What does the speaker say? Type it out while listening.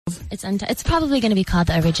It's probably going to be called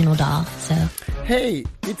The Original Doll. So. Hey,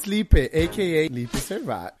 it's Lipe, a.k.a. Lipe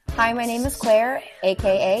Servat. Hi, my name is Claire,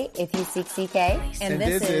 a.k.a. If You Seek CK. And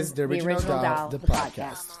this is The Original Doll, the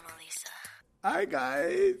podcast. Hi,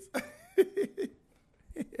 guys.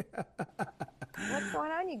 What's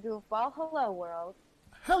going on, you goofball? Hello, world.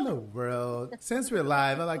 Hello, world. Since we're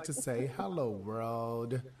live, I like to say hello,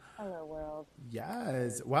 world. Hello, world.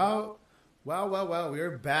 Yes. Well,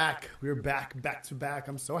 we're back. We're back to back.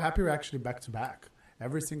 I'm so happy we're actually back to back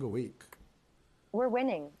every single week. We're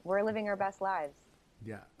winning. We're living our best lives.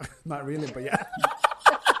 Yeah. Not really, but yeah.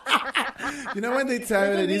 You know when they tell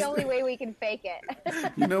you that this is the only way we can fake it.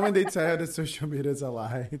 You know when they tell you that social media is a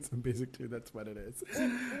lie? It's basically that's what it is.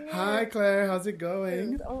 Hi, Claire. How's it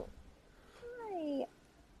going? Oh,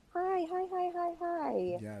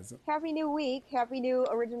 hi. Yes. Happy new week. Happy new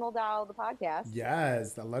Original Doll, the podcast.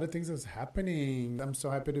 Yes. A lot of things is happening. I'm so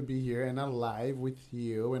happy to be here and alive with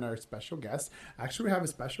you and our special guest. Actually, we have a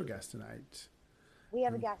special guest tonight. We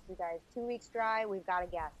have a guest, you guys. 2 weeks dry. We've got a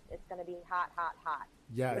guest. It's going to be hot.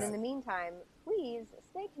 Yes. But in the meantime, please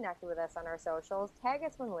stay connected with us on our socials. Tag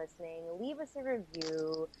us when listening. Leave us a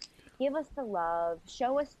review. Give us the love.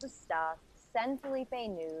 Show us the stuff. Send Felipe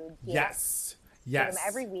nudes. Yes. Get them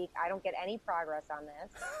every week. I don't get any progress on this.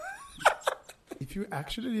 If you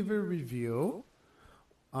actually leave a review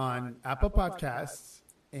on Apple Podcasts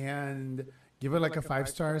and give it like a 5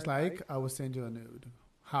 stars like, I will send you a nude.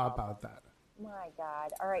 How about that? My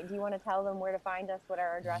God. All right. Do you want to tell them where to find us, what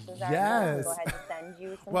our addresses are? Yes. Go ahead and send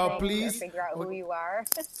you some well, things please figure out who you are.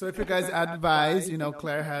 So if you guys advise,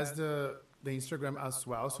 Claire has the Instagram as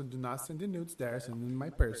well. So do not send the nudes there. Send in my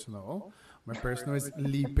personal. My personal is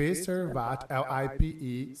Lipe Servat, Lipe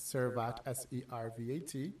Servat,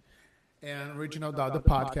 Servat. And Original Doll, the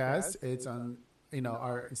podcast. It's on,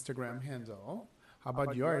 our Instagram handle. How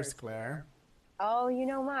about yours, Claire? Oh, you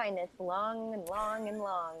know mine. It's long,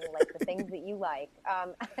 like the things that you like.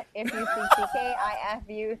 If you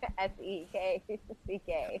see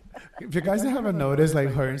CK, If you guys haven't noticed, like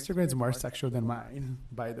her Instagram is more sexual than mine,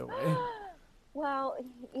 by the way. Well,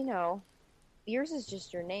 yours is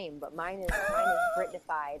just your name, but mine is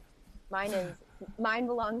Britnified. Mine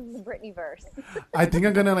belongs to Britneyverse. I think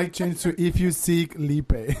I'm gonna change to If You Seek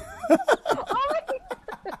Lipe.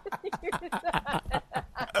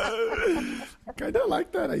 I kind of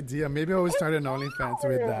like that idea. Maybe I will start an OnlyFans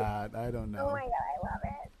with that. I don't know. Oh my God, I love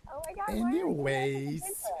it. Oh my God.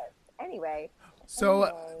 Anyway.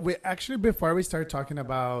 So we actually, before we start talking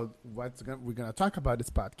about we're going to talk about this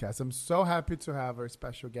podcast, I'm so happy to have our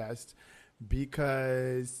special guest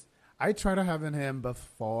because I tried to have him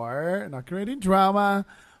before, not creating drama,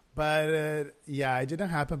 but it didn't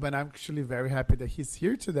happen. But I'm actually very happy that he's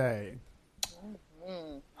here today.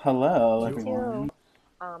 Mm-hmm. Hello, everyone.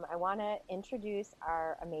 I want to introduce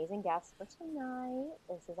our amazing guest for tonight.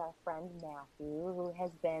 This is our friend Matthew, who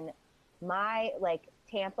has been my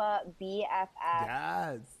Tampa BFF,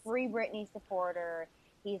 yes, Free Britney supporter.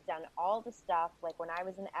 He's done all the stuff. Like when I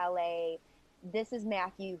was in LA, this is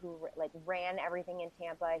Matthew who ran everything in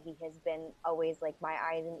Tampa. He has been always my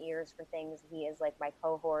eyes and ears for things. He is my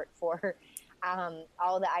cohort for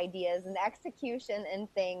all the ideas and execution and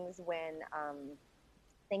things when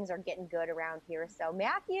things are getting good around here. So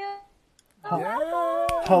Matthew,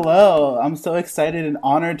 hello. I'm so excited and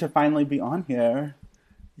honored to finally be on here.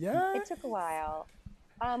 Yeah, it took a while.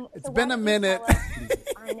 It's been a minute.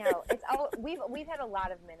 I know. We've had a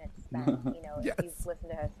lot of minutes spent. Yes. If you've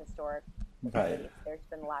listened to us historic, right. There's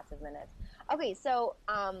been lots of minutes. Okay, so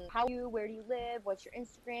where do you live? What's your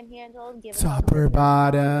Instagram handle? Top or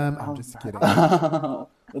bottom? I'm just kidding.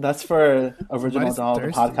 That's for Original Doll, the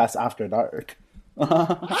podcast After Dark.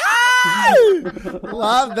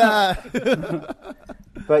 Love that.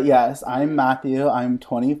 But yes, I'm Matthew. I'm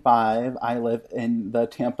 25. I live in the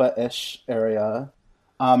Tampa-ish area.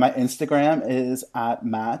 My Instagram is at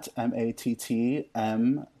Matt, MATTM13 _.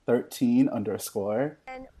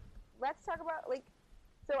 And let's talk about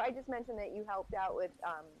so I just mentioned that you helped out with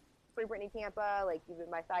Free Britney Tampa. You've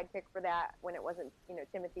been my sidekick for that when it wasn't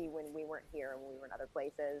Timothy, when we weren't here and we were in other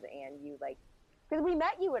places, and you because we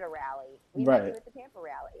met you at a rally. We met you at the Tampa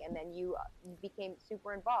rally, and then you became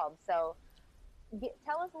super involved. So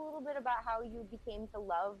tell us a little bit about how you became to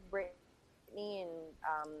love Britney and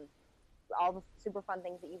all the super fun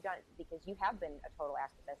things that you've done, because you have been a total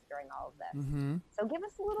activist during all of this. Mm-hmm. So give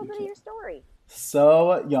us a little bit of your story.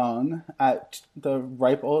 So young, at the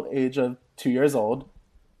ripe old age of 2 years old,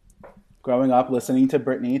 growing up listening to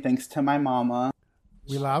Britney, thanks to my mama.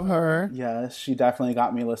 We love her. Yes, she definitely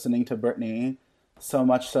got me listening to Britney. So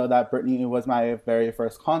much so that Britney was my very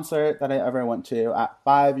first concert that I ever went to at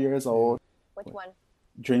 5 years old. Which one?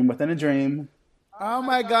 Dream Within a Dream. Oh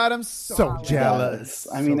my God, I'm so jealous.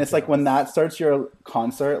 Yes. I mean, So it's like when jealous. that starts your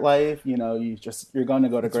concert life, you know, you're going to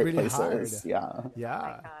go to It's great really places. hard. Yeah.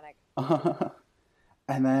 Yeah. Iconic.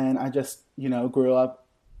 And then I just, you know, grew up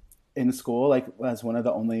in school like as one of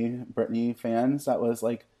the only Britney fans that was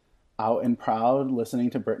like out and proud listening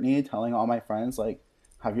to Britney, telling all my friends like,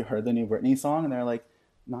 "Have you heard the new Britney song?" And they're like,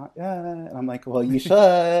 "Not yet." And I'm like, "Well, you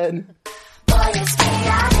should."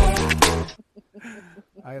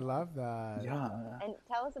 I love that. Yeah. And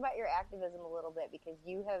tell us about your activism a little bit, because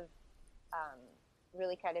you have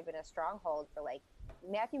really kind of been a stronghold for, like,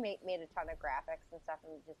 Matthew made a ton of graphics and stuff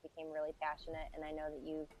and just became really passionate. And I know that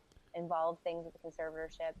you've involved things with the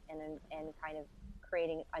conservatorship and kind of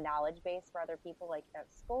creating a knowledge base for other people, like at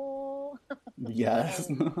school. Yes.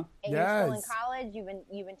 And you're still in Yes. college. You've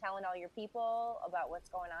been telling all your people about what's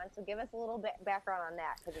going on. So give us a little bit background on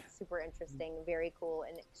that, because it's super interesting, very cool,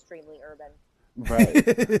 and extremely urban. Right.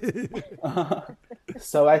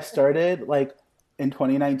 So I started like in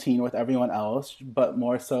 2019 with everyone else, but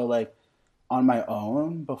more so like on my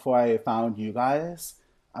own before I found you guys.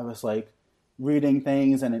 I was like reading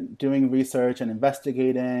things and doing research and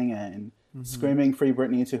investigating and screaming Free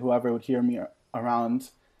Britney to whoever would hear me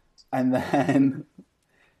around. And then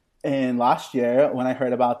in last year, when I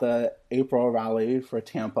heard about the April rally for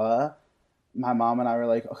Tampa, my mom and I were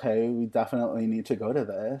like, okay, we definitely need to go to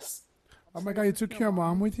this. Oh my God, you took your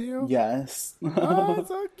mom with you? Yes. Oh,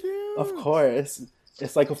 so cute. Of course.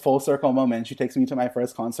 It's like a full circle moment. She takes me to my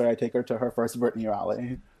first concert. I take her to her first Britney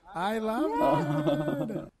rally. I love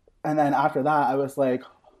that. And then after that, I was like,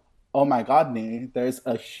 oh my God, Nee, there's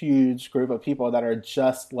a huge group of people that are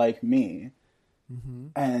just like me.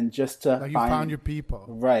 And just to Like you found your people.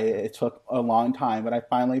 Right. It took a long time, but I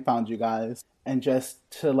finally found you guys. And just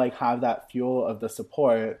to like have that fuel of the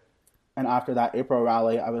support. And after that April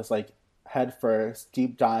rally, I was like head first,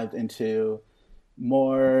 deep dived into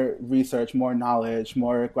more research, more knowledge,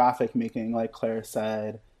 more graphic making, like Claire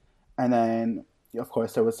said. And then, of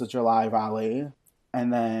course, there was the July rally.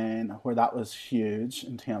 And then where that was huge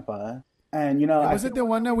in Tampa. And, you know, Was it the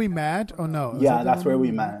one that we met? Oh, no. Was Yeah, it the that's one where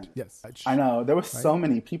we met. Yes. I know. There were so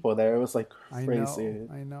many people there. It was like I crazy.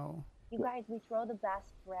 know. You guys, we throw the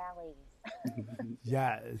best rallies.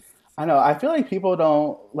 Yes. I know. I feel like people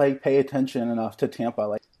don't like pay attention enough to Tampa.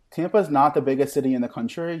 Like Tampa's not the biggest city in the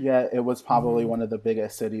country, yet it was probably one of the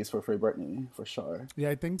biggest cities for Free Britney, for sure. Yeah,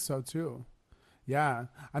 I think so too. Yeah.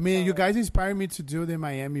 I mean, you guys inspired me to do the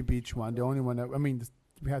Miami Beach one. The only one that, I mean,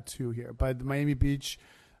 we had two here, but the Miami Beach,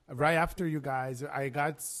 right after you guys, I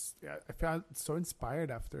felt so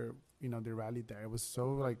inspired after, you know, the rally there. It was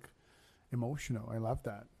so like emotional. I love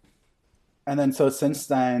that. And then so since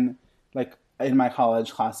then, like in my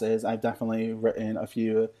college classes, I've definitely written a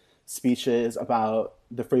few speeches about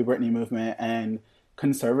the Free Britney movement and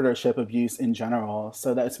conservatorship abuse in general.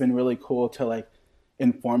 So that it's been really cool to like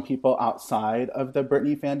inform people outside of the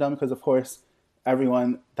Britney fandom, because of course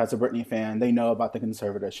everyone that's a Britney fan, they know about the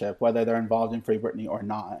conservatorship, whether they're involved in Free Britney or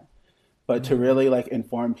not. But to really like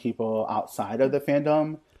inform people outside of the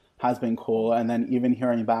fandom has been cool. And then even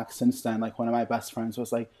hearing back since then, like one of my best friends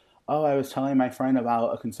was like, oh, I was telling my friend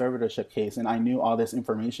about a conservatorship case and I knew all this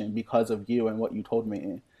information because of you and what you told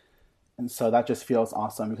me. And so that just feels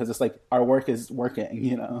awesome because it's like our work is working,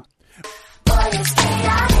 you know?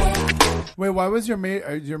 Wait, what was your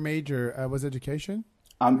major? Was education?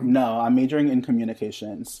 No, I'm majoring in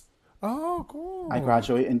communications. Oh, cool. I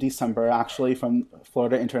graduate in December, actually, from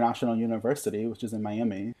Florida International University, which is in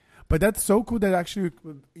Miami. But that's so cool that actually,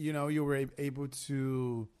 you know, you were able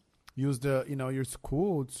to use the, you know, your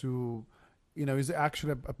school to, you know, use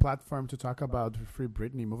actually a platform to talk about the Free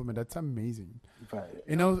Britney movement. That's amazing. Right.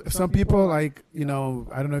 You know, some people like, you know,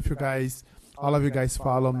 I don't know if you guys, all of you guys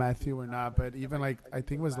follow Matthew or not, but even like, I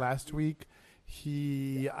think it was last week,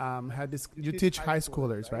 he had this, you teach high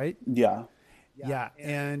schoolers, right? Yeah. Yeah.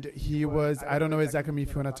 And he was, I don't know exactly if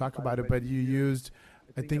you want to talk about it, but you used,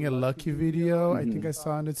 I think, a Lucky video. I think I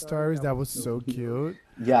saw in the stories. That was so cute.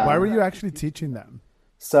 Yeah. Why were you actually teaching them?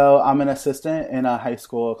 So I'm an assistant in a high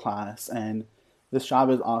school class, and this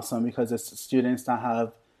job is awesome because it's students that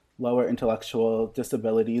have lower intellectual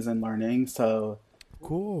disabilities in learning. So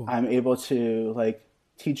Cool. I'm able to like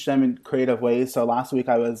teach them in creative ways. So last week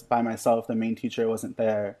I was by myself. The main teacher wasn't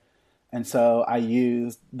there. And so I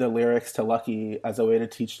used the lyrics to Lucky as a way to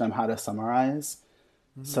teach them how to summarize.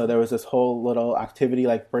 So there was this whole little activity,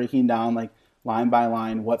 like breaking down like line by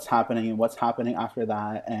line what's happening and what's happening after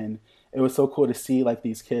that. And it was so cool to see like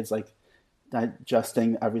these kids like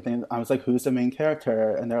digesting everything. I was like, who's the main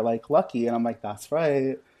character? And they're like, Lucky. And I'm like, that's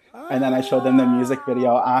right. And then I showed them the music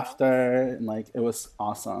video after, and like it was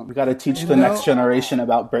awesome. We got to teach You the next know, generation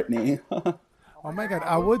about Britney. oh my God,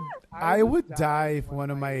 I would die if one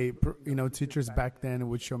of my teachers back then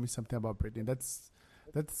would show me something about Britney. That's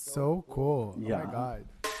so cool. Yeah. Oh my God.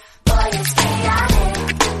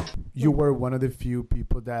 You were one of the few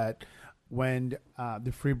people that when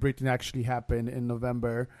the Free Britney actually happened in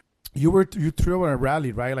November, you threw a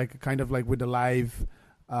rally, right? Like kind of like with the live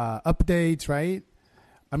updates, right?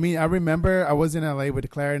 I mean, I remember I was in LA with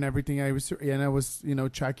Claire and everything. I was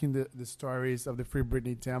tracking the stories of the Free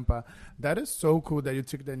Britney Tampa. That is so cool that you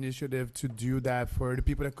took the initiative to do that for the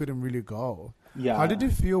people that couldn't really go. Yeah. How did you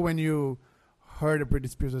feel when you heard that Britney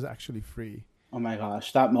Spears was actually free? Oh my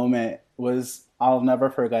gosh, that moment was, I'll never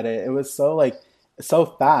forget it. It was so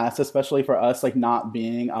fast, especially for us, like not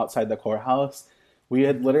being outside the courthouse. We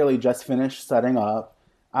had literally just finished setting up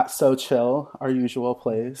at So Chill, our usual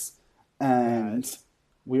place. And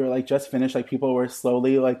we were like just finished, like people were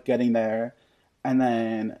slowly like getting there. And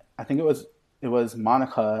then I think it was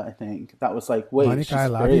Monica, I think, that was like, wait, Monica, she's I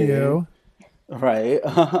love free. you. Right.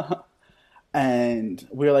 And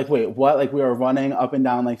we were like, wait, what? Like we were running up and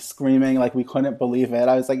down, like screaming, like we couldn't believe it.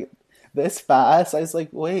 I was like, this fast? I was like,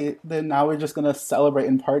 wait, then now we're just gonna celebrate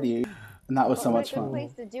and party. And that was so What much a good fun.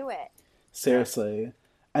 place to do it. Seriously.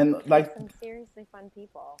 And like Some seriously fun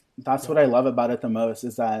people. that's what I love about it the most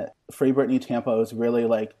is that Free Britney Tampa is really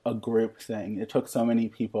like a group thing. It took so many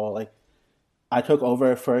people. Like I took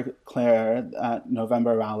over for Claire at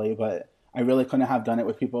November Rally, but I really couldn't have done it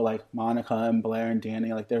with people like Monica and Blair and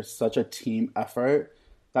Danny. Like there's such a team effort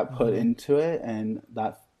that put into it, and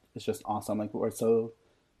that is just awesome. Like we're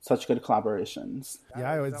such good collaborations.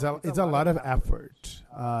 Yeah, it's a lot of effort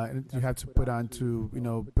and you have to put on to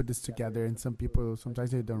put this together, and some people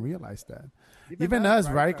sometimes they don't realize that. Even us,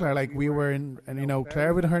 right, Claire? Like we were and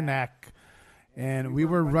Claire with her neck, and we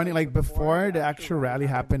were running like before the actual rally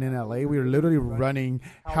happened in LA. We were literally running,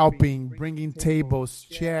 helping, bringing tables,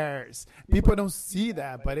 chairs. People don't see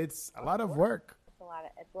that, but it's a lot of work. It's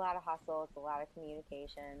a lot of hustle. It's a lot of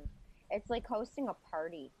communication. It's like hosting a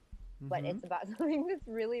party, but it's about something that's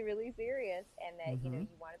really, really serious, and that you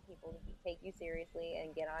want people to take you seriously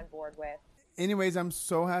and get on board with. Anyways, I'm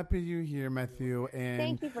so happy you're here, Matthew. And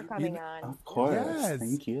Thank you for coming on. Of course. Yes.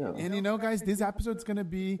 Thank you. And guys, this episode's gonna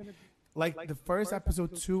be like the first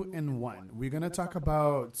episode 2 in 1. We're gonna talk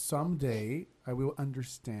about Someday I Will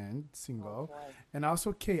Understand single, and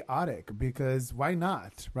also chaotic, because why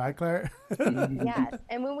not, right, Claire? Yes,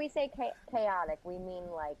 and when we say chaotic, we mean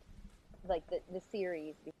like the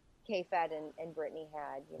series K-Fed and Britney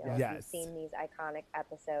had. If Yes. you've seen these iconic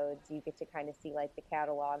episodes, you get to kind of see like the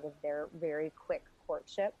catalog of their very quick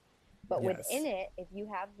courtship. But Yes. within it, if you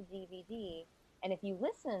have the DVD and if you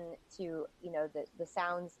listen to the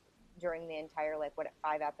sounds during the entire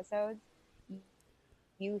 5 episodes,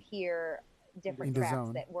 you hear different In the tracks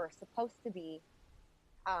zone. that were supposed to be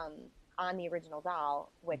on the original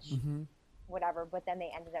doll, which whatever, but then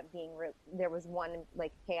they ended up being there was one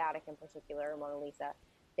like Chaotic in particular, Mona Lisa.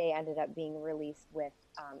 They ended up being released with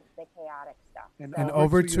the Chaotic stuff. And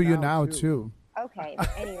over to you now too. Okay,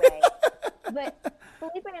 anyway. But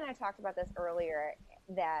Felipe and I talked about this earlier,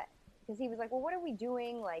 that because he was like, well, what are we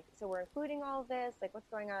doing? Like, so we're including all of this, like what's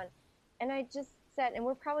going on? And I just said, and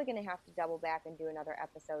we're probably going to have to double back and do another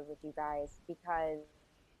episode with you guys, because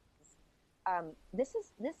this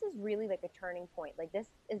is really like a turning point. Like this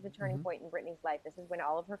is the turning point in Britney's life. This is when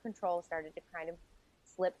all of her control started to kind of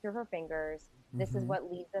slip through her fingers. This is what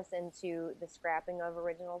leads us into the scrapping of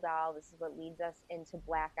Original Doll. This is what leads us into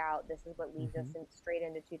Blackout. This is what leads us straight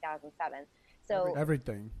into 2007. So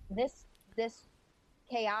Everything. this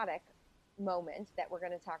chaotic moment that we're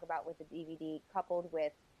going to talk about with the DVD, coupled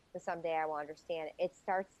with the Someday I Will Understand, it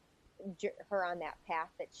starts her on that path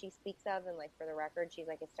that she speaks of. And like, for the record, she's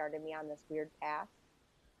like, it started me on this weird path.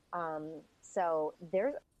 So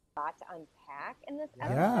there's a lot to unpack in this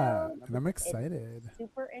episode. Yeah, and I'm excited. It's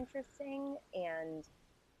super interesting, and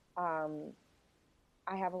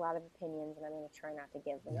I have a lot of opinions, and I'm going to try not to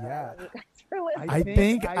give them. Yeah. You guys for listening.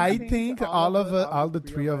 I think all the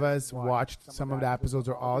three of us watched some of the episodes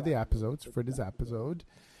or all the episodes for this episode.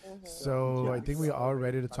 So I think we're all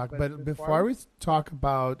ready to talk. But before we talk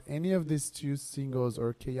about any of these 2 singles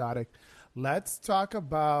or chaotic, let's talk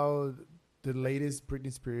about the latest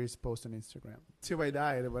Britney Spears post on Instagram. Till I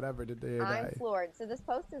died, or whatever, the day I I'm died. floored. So this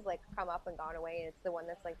post has like come up and gone away, and it's the one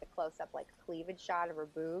that's like the close-up like cleavage shot of her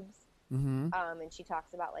boobs. And she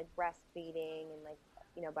talks about like breastfeeding and like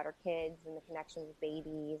about her kids and the connections with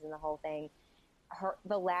babies and the whole thing.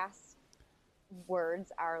 The last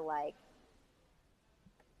words are like,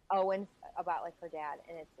 Owen about like her dad,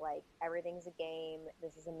 and it's like everything's a game.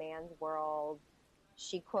 This is a man's world.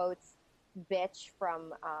 She quotes "bitch"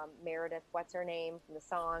 from Meredith, what's her name, from the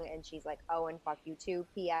song, and she's like, "Owen, fuck you too."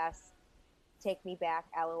 P.S. Take me back,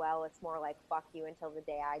 LOL. It's more like fuck you until the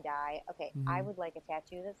day I die. Okay, I would like a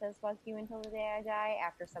tattoo that says fuck you until the day I die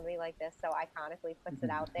after somebody like this so iconically puts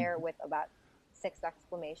it out there with about 6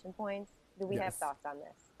 exclamation points. Do we have thoughts on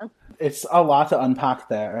this? It's a lot to unpack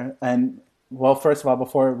there. And, well, first of all,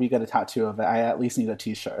 before we get a tattoo of it, I at least need a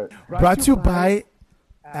t-shirt. Brought to you by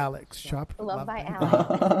Alex. Shop Love by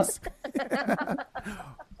Alex.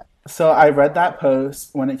 So I read that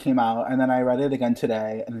post when it came out, and then I read it again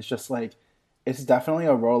today, and it's just like, it's definitely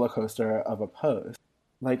a roller coaster of a post.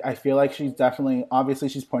 Like, I feel like she's definitely, obviously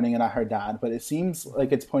she's pointing it at her dad, but it seems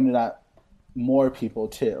like it's pointed at more people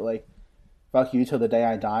too. Like, fuck you till the day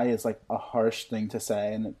I die is like a harsh thing to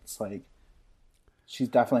say, and it's like, she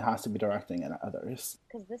definitely has to be directing it at others.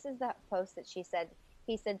 Because this is that post that he said,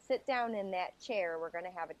 sit down in that chair, we're going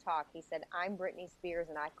to have a talk. He said, I'm Britney Spears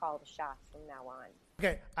and I call the shots from now on.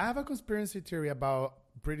 Okay, I have a conspiracy theory about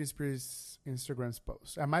Britney Spears' Instagram's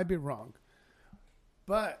post. I might be wrong,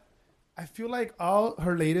 but I feel like all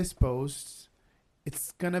her latest posts,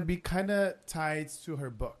 it's going to be kind of tied to her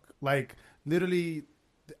book. Like, literally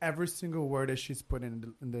every single word that she's put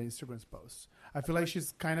in the Instagram's post. I feel like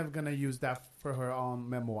she's kind of going to use that for her own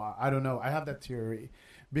memoir. I don't know. I have that theory.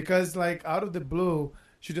 Because, like, out of the blue,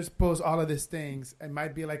 she just posts all of these things. It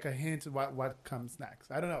might be like a hint of what comes next.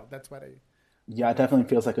 I don't know. That's what I... Yeah, it definitely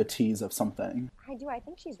feels like a tease of something. I do. I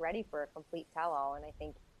think she's ready for a complete tell-all, and I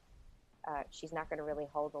think she's not going to really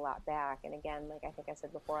hold a lot back. And again, like I think I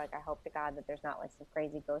said before, like I hope to God that there's not like some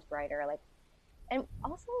crazy ghostwriter. Like, and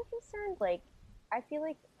also I'm concerned, like, I feel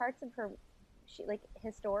like parts of her, she like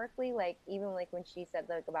historically, like even like when she said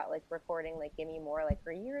like about like recording like Gimme More, like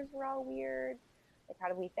her years were all weird. Like how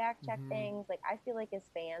do we fact check things? Like I feel like as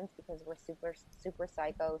fans, because we're super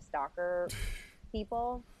psycho stalker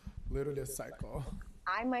people. Literally a psycho.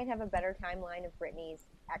 I might have a better timeline of Britney's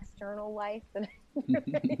external life than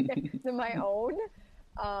my own.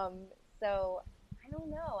 So I don't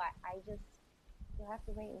know. I just, you'll have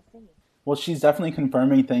to wait and see. Well, she's definitely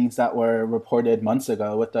confirming things that were reported months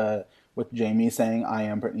ago with Jamie saying, I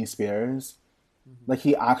am Britney Spears. Like,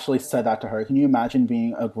 he actually said that to her. Can you imagine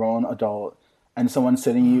being a grown adult and someone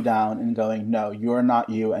sitting you down and going, no, you're not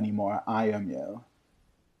you anymore. I am you.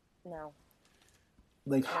 No.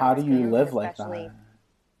 Like, how do you live like that?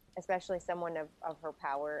 Especially someone of her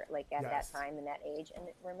power, like at Yes. that time and that age. And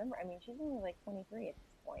remember, I mean, she's only like 23 at this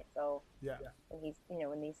point. So Yeah. when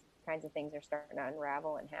when these kinds of things are starting to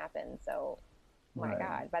unravel and happen. So, my Right.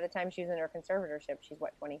 God, by the time she's in her conservatorship, she's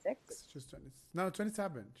what, 26? She's 20. No,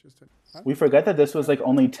 27. She's 20. Huh? We forget that this was like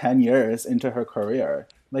only 10 years into her career.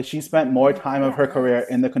 Like, she spent more time of her career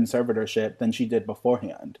in the conservatorship than she did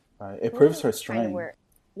beforehand. It proves her strength.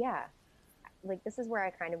 Like this is where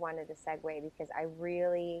I kind of wanted to segue, because I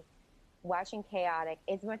really, watching Chaotic,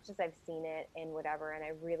 as much as I've seen it and whatever, and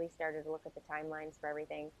I really started to look at the timelines for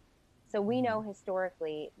everything. So we know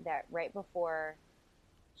historically that right before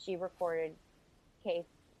she recorded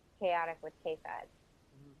Chaotic with K-Fed,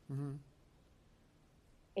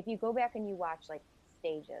 if you go back and you watch like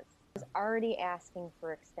stages, I was already asking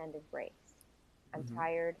for extended breaks. I'm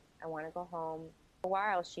tired. I want to go home. For a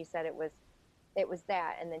while, she said it was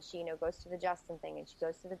that, and then she goes to the Justin thing, and she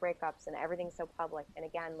goes to the breakups, and everything's so public. And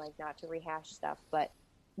again, like, not to rehash stuff, but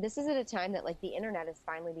this is at a time that like the internet is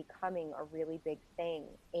finally becoming a really big thing,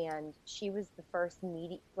 and she was the first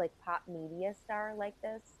pop media star like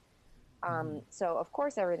this. So of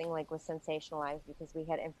course everything like was sensationalized because we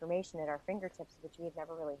had information at our fingertips, which we had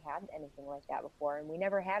never really had anything like that before, and we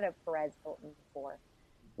never had a Perez Hilton before.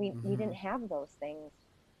 We didn't have those things.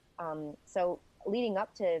 So leading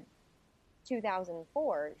up to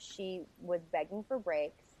 2004, she was begging for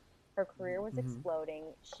breaks. Her career was exploding.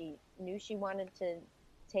 She knew she wanted to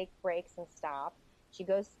take breaks and stop. She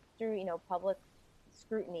goes through, public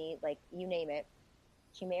scrutiny, like you name it.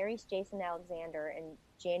 She marries Jason Alexander in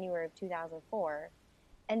January of 2004.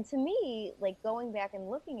 And to me, like going back and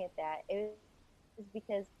looking at that, it was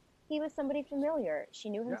because he was somebody familiar. She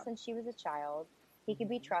knew him since she was a child. He could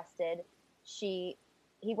be trusted. He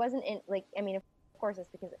wasn't in, like, I mean, of course it's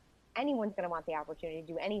because anyone's going to want the opportunity to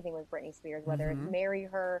do anything with Britney Spears, whether it's marry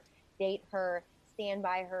her, date her, stand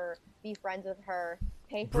by her, be friends with her,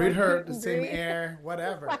 pay for Breed her the same air,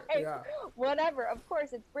 whatever. Right. Yeah. Whatever. Of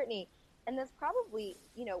course, it's Britney. And that's probably,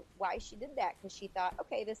 why she did that, because she thought,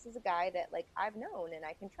 okay, this is a guy that, like, I've known and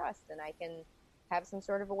I can trust and I can have some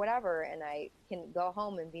sort of a whatever, and I can go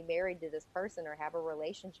home and be married to this person or have a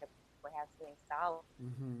relationship or have something solid.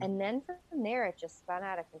 And then from there, it just spun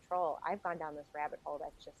out of control. I've gone down this rabbit hole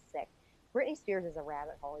that's just sick. Britney Spears is a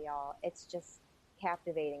rabbit hole, y'all. It's just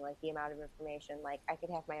captivating, like the amount of information. Like I could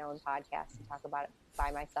have my own podcast and talk about it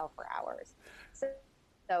by myself for hours.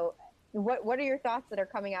 So what are your thoughts that are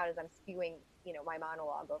coming out as I'm spewing, my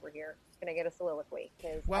monologue over here? Can I get a soliloquy?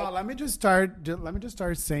 Well, let me just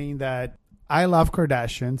start saying that I love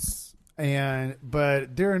Kardashians,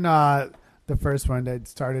 but they're not the first one that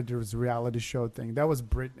started this reality show thing. That was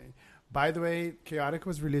Britney. By the way, Chaotic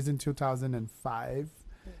was released in 2005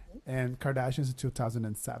 and Kardashians in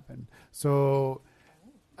 2007. So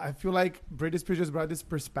I feel like Britney Spears just brought this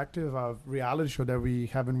perspective of reality show that we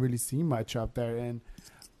haven't really seen much out there. And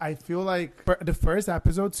I feel like the first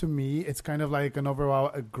episode, to me, it's kind of like an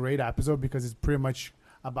overall a great episode because it's pretty much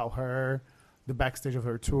about her, the backstage of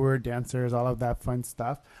her tour, dancers, all of that fun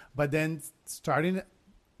stuff. But then starting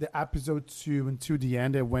the episode 2 and to the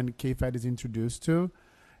end, when K-Fed is introduced to,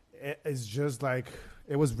 it's just like,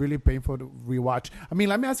 it was really painful to rewatch. I mean,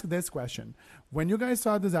 let me ask you this question. When you guys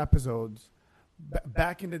saw these episodes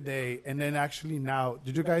back in the day and then actually now,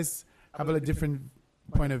 did you guys have a different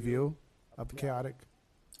point of view of the Chaotic?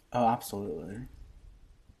 Oh, absolutely.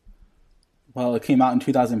 Well, it came out in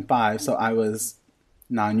 2005, so I was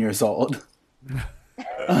 9 years old. The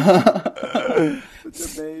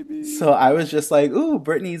baby. So I was just like, ooh,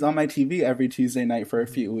 Britney's on my TV every Tuesday night for a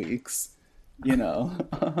few weeks, Yeah.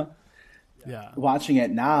 Watching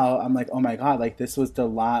it now, I'm like, oh my God, like this was the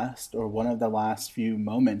last or one of the last few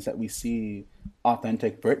moments that we see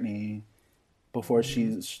authentic Britney before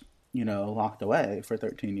she's, locked away for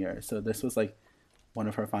 13 years. So this was like one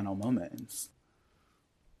of her final moments.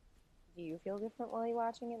 Do you feel differently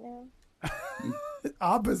watching it now?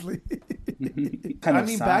 Obviously. Kind of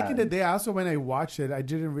sad. Back in the day, also when I watched it, I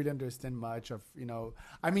didn't really understand much of,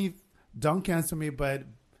 don't cancel me, but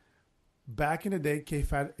back in the day,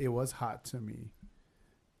 K-Fed, it was hot to me.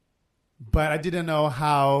 But I didn't know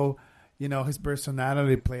how, his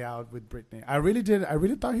personality play out with Britney. I really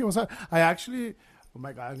thought he was hot. I actually, oh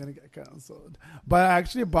my God, I'm going to get canceled. But I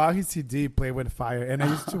actually bought his CD, Play With Fire, and I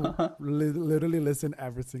used to literally listen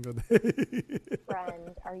every single day.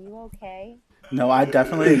 Friend, are you okay? No, I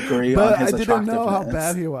definitely agree but on his I didn't know how attractiveness.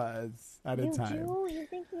 bad he was at the time. You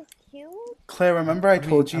think he's cute? Claire, remember I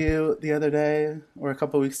told you the other day or a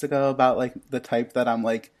couple weeks ago about like the type that I'm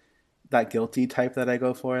like, that guilty type that I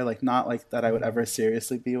go for, like not like that I would ever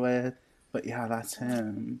seriously be with, but yeah, that's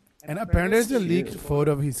him. And apparently there's a Cute. leaked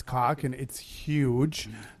photo of his cock and it's huge.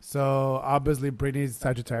 So obviously Britney's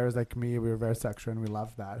Sagittarius like me. We're very sexual and we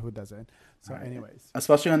love that. Who doesn't? So anyways.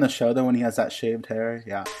 Especially on the show though when he has that shaved hair.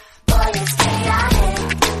 Yeah.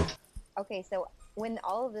 Okay, so when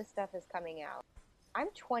all of this stuff is coming out, I'm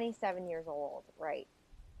 27 years old, right,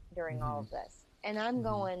 during all of this. And I'm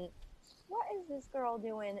going, what is this girl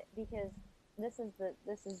doing? Because this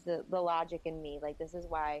is the logic in me. Like this is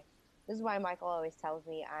why Michael always tells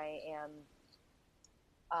me I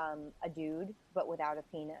am a dude, but without a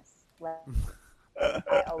penis.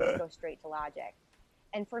 I always go straight to logic.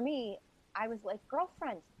 And for me, I was like,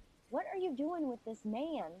 girlfriend, what are you doing with this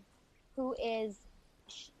man who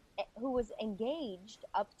was engaged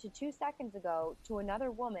up to 2 seconds ago to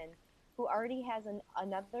another woman who already has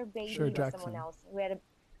another baby with someone else, who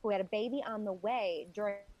had a baby on the way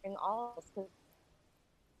during all of this? Because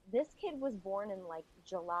this kid was born in like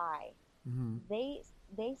July. Mm-hmm. They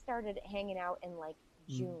started hanging out in like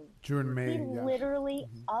June. May. He literally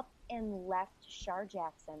up and left Shar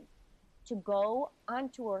Jackson to go on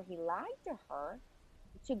tour. He lied to her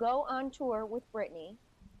to go on tour with Britney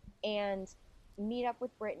and meet up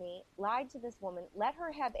with Britney, lied to this woman, let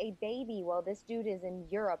her have a baby while this dude is in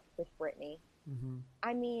Europe with Britney. Mm-hmm.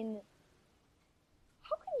 I mean,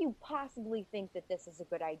 how can you possibly think that this is a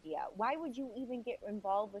good idea? Why would you even get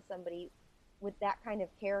involved with somebody with that kind of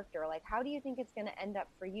character? Like, how do you think it's going to end up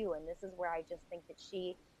for you? And this is where I just think that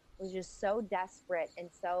she was just so desperate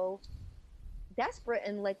and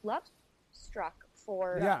like love struck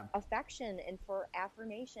for affection and for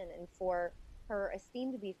affirmation and for her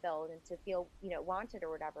esteem to be filled and to feel, wanted or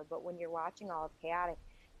whatever. But when you're watching all of Chaotic,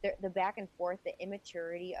 the back and forth, the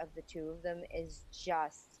immaturity of the two of them is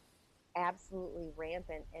just absolutely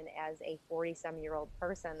rampant. And as a 40-some-year-old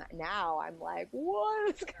person now, I'm like,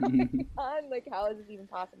 what is going on? Like, how is this even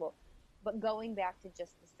possible? But going back to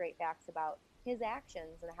just the straight facts about his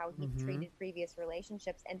actions and how he treated previous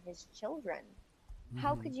relationships and his children,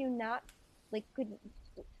 how could you not, like,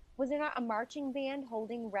 was there not a marching band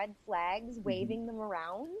holding red flags, waving them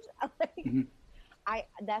around?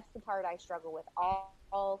 That's the part I struggle with. All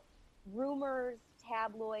rumors,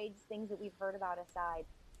 tabloids, things that we've heard about aside,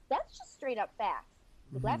 that's just straight up facts.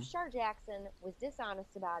 Left Shar Jackson was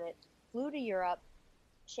dishonest about it, flew to Europe,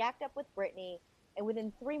 shacked up with Britney, and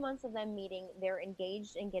within 3 months of them meeting, they're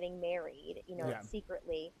engaged and getting married,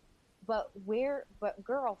 secretly. But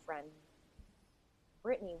girlfriend,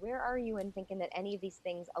 Britney, where are you in thinking that any of these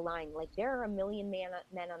things align? Like, there are a million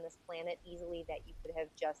men on this planet easily that you could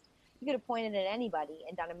have pointed at anybody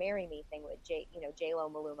and done a marry me thing with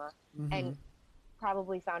J-Lo, Maluma, and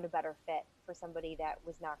probably found a better fit for somebody that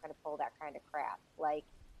was not going to pull that kind of crap. Like,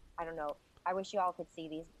 I don't know. I wish you all could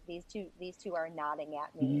see these two are nodding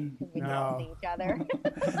at me because we don't see each other.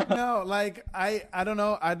 No, like I don't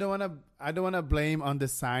know. I don't want to blame on the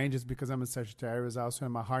sign just because I'm a Sagittarius. Also,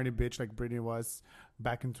 I'm a hardy bitch like Britney was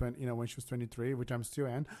back in when she was 23, which I'm still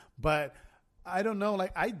in. But I don't know.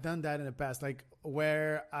 Like, I've done that in the past, like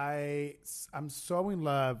where I'm so in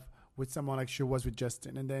love with someone like she was with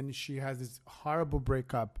Justin, and then she has this horrible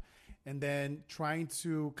breakup, and then trying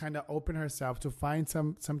to kind of open herself to find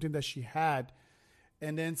something that she had,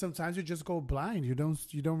 and then sometimes you just go blind. You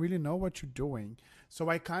don't really know what you're doing. So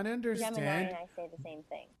I kind of understand. Gemini and I say the same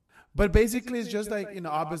thing. But basically, it's just like,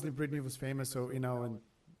 obviously Britney was famous, so and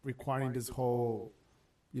requiring this whole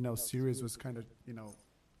series was kind of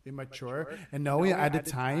immature. And knowing at the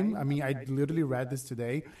time, I mean, I literally read this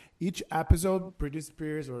today, each episode Britney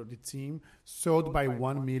Spears or the team sold by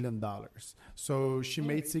 $1 million. So she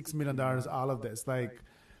made $6 million all of this. Like,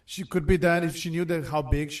 she could be done if she knew that how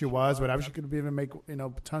big she was, whatever. She could be even make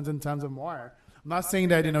tons and tons of more. I'm not saying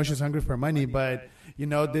that she's hungry for money, but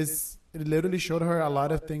this, it literally showed her a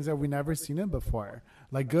lot of things that we never seen it before,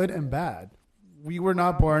 like good and bad. We were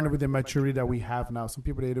not born with the maturity that we have now. Some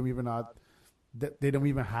people, they don't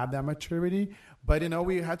even have that maturity, but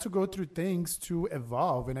we had to go through things to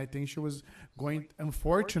evolve. And I think she was going,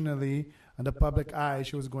 unfortunately, in the public eye,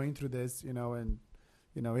 she was going through this, and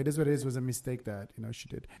it is what it is. It was a mistake that she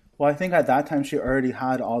did. Well, I think at that time she already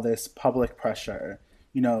had all this public pressure.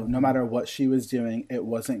 No matter what she was doing, it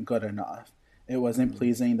wasn't good enough. It wasn't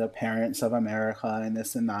pleasing the parents of America and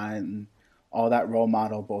this and that and all that role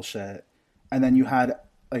model bullshit. And then you had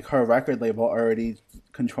like her record label already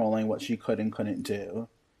controlling what she could and couldn't do,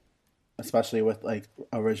 especially with like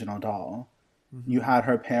Original Doll. You had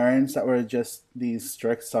her parents that were just these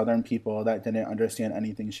strict Southern people that didn't understand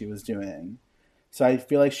anything she was doing. So I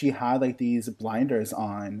feel like she had like these blinders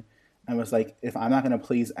on and was like, if I'm not going to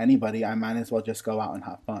please anybody, I might as well just go out and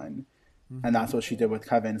have fun. And that's what she did with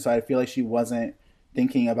Kevin. So I feel like she wasn't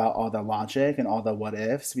thinking about all the logic and all the what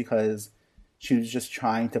ifs, because she was just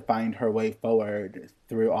trying to find her way forward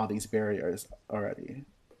through all these barriers already.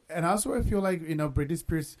 And also I feel like, Britney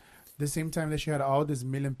Spears, the same time that she had all these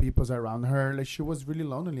million people around her, like she was really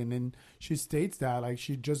lonely. And then she states that like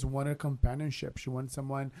she just wanted companionship. She wanted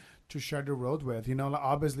someone to share the road with, like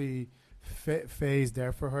obviously Faye's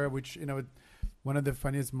there for her, which, one of the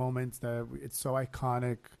funniest moments that it's so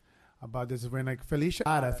iconic about this is when like Felicia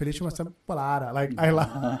was some palada. Like I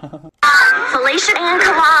love Felicia and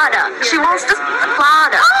Colada. She wants to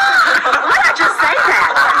Colada. Why did I just say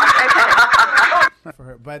that? Okay. For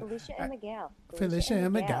her, but Felicia and Miguel. Felicia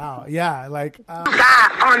and Miguel. Yeah, like guy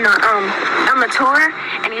on the tour,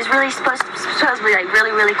 and he's really supposed to be like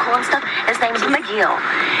really, really cool and stuff. His name's Miguel.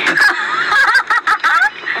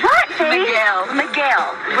 What,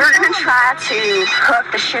 Miguel. We're gonna try to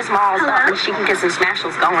hook the shizmalls up, and she can get some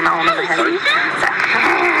smashels going on over here.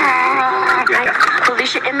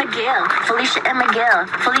 Felicia and Miguel.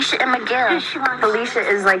 Felicia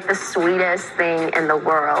is like the sweetest thing in the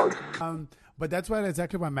world. But that's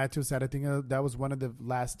exactly what Matthew said. I think that was one of the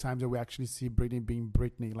last times that we actually see Britney being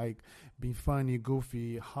Britney, like being funny,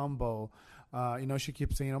 goofy, humble. She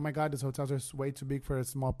keeps saying, "Oh my God, these hotels are way too big for a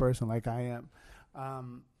small person like I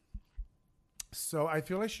am." So I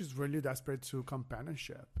feel like she's really desperate to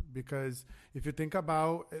companionship, because if you think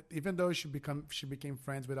about it, even though she became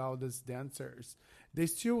friends with all these dancers, they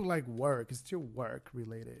still like work. It's still work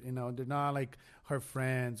related. They're not like her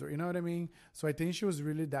friends, or you know what I mean? So I think she was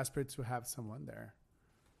really desperate to have someone there.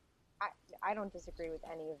 I don't disagree with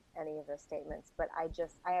any of those statements, but I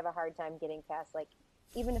have a hard time getting past, like,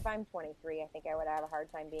 even if I'm 23, I think I would have a hard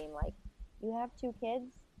time being like, you have 2 kids?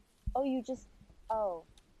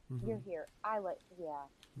 You're here.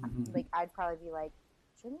 Like, I'd probably be like,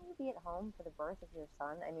 shouldn't you be at home for the birth of your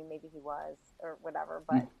son? I mean, maybe he was or whatever,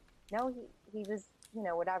 but no, he was,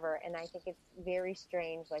 whatever. And I think it's very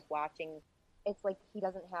strange, like watching, it's like he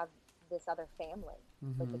doesn't have this other family.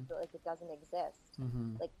 Like it doesn't exist.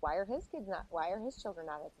 Like, why are his children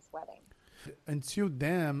not at this wedding? Until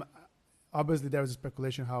then, obviously there was a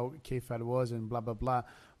speculation how K-Fed was and blah, blah, blah.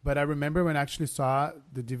 But I remember when I actually saw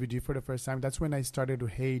the DVD for the first time, that's when I started to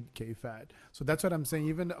hate K-Fed. So that's what I'm saying.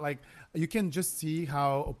 Even like you can just see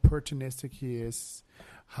how opportunistic he is.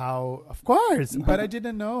 How, of course, but I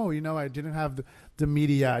didn't know, I didn't have the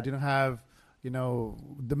media. I didn't have,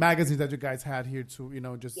 the magazines that you guys had here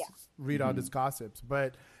to, just read all these gossips.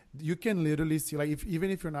 But you can literally see, like, even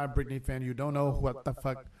if you're not a Britney fan, you don't know who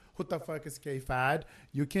the fuck is K-Fed.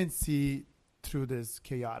 You can see through this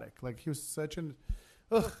chaotic. Like, he was such an...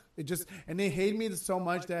 and they hate me so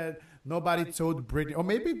much that nobody told Britney, or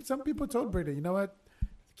maybe some people told Britney, you know what,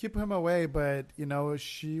 keep him away. But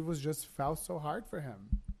she was just fell so hard for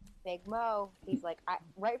him. Big Mo, he's like,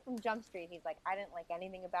 right from Jump Street, he's like, I didn't like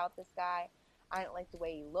anything about this guy. I didn't like the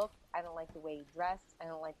way he looked. I didn't like the way he dressed. I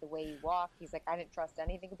don't like the way he walked. He's like, I didn't trust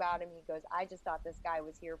anything about him. He goes, I just thought this guy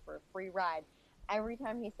was here for a free ride. Every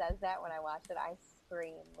time he says that, when I watch it, I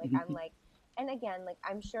scream. Like, I'm like. And again, like,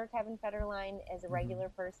 I'm sure Kevin Federline is a regular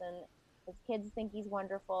person. His kids think he's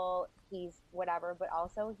wonderful. He's whatever. But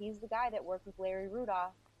also, he's the guy that worked with Larry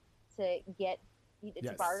Rudolph to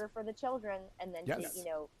barter for the children and then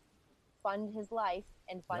to, fund his life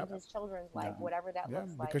and fund his children's life, whatever that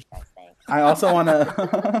looks like. I also want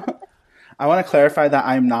to... I want to clarify that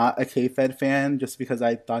I'm not a K-Fed fan just because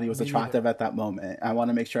I thought he was attractive at that moment. I want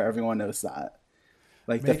to make sure everyone knows that.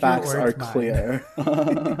 Like, the facts are clear.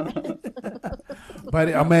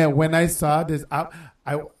 But I mean, when I saw this, I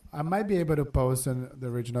might be able to post on the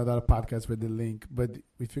Original Dollar podcast with the link. But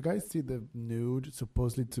if you guys see the nude,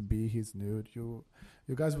 supposedly to be his nude, you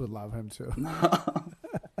guys would love him too.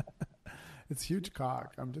 It's huge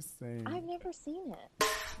cock. I'm just saying. I've never seen it.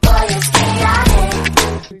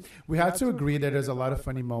 We have to agree that there's a lot of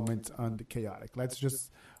funny moments on the chaotic. Let's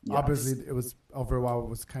just obviously it was overall it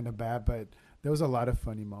was kind of bad, but there was a lot of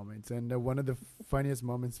funny moments. And one of the funniest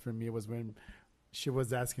moments for me was when she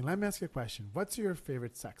was asking, let me ask you a question. What's your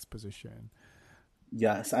favorite sex position?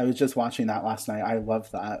 Yes, I was just watching that last night. I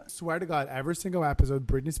love that. Swear to God, every single episode,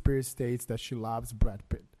 Britney Spears states that she loves Brad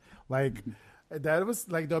Pitt. Like, that was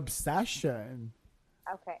like the obsession.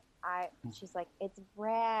 Okay, she's like, it's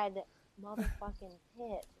Brad motherfucking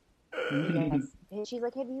Pitt. Yes. She's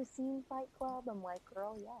like, have you seen Fight Club? I'm like,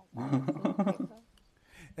 girl, yes.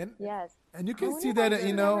 And yes, and you can see that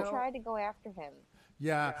I tried to go after him.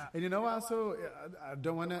 Yeah, and also I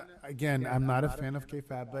don't want to. Again, I'm not a fan of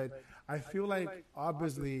K-Fed, but I feel like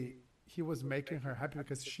obviously he was making her happy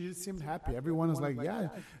because she seemed happy. Everyone was like, "Yeah,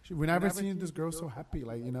 we never seen this girl so happy."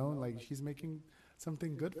 Like like she's making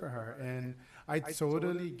something good for her, and I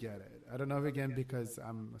totally get it. I don't know if again because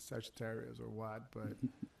I'm a Sagittarius or what, but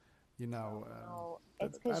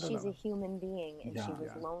it's because she's a human being and she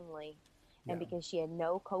was lonely. And because she had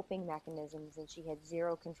no coping mechanisms and she had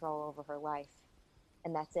zero control over her life.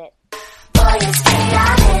 And that's it.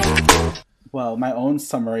 Well, my own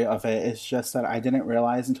summary of it is just that I didn't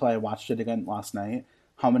realize until I watched it again last night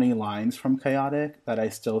how many lines from Chaotic that I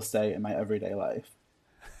still say in my everyday life.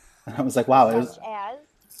 And I was like, wow. Such as?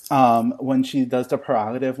 When she does the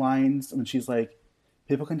prerogative lines, when she's like,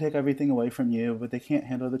 people can take everything away from you, but they can't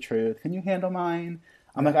handle the truth. Can you handle mine?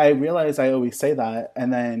 I'm like, I realize I always say that.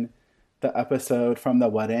 And then the episode from the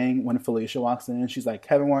wedding when Felicia walks in and she's like,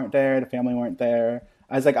 Kevin weren't there, the family weren't there.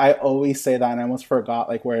 I was like, I always say that and I almost forgot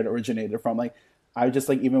like where it originated from. Like, I just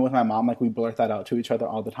like, even with my mom, like we blurt that out to each other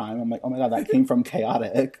all the time. I'm like, oh my God, that came from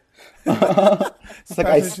Chaotic. It's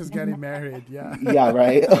like she's getting married. Yeah. Yeah.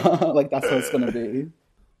 Right. Like that's what it's going to be.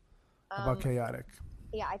 About Chaotic.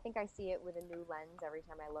 Yeah. I think I see it with a new lens every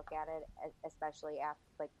time I look at it, especially after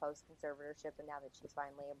like post conservatorship. And now that she's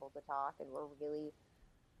finally able to talk and we're really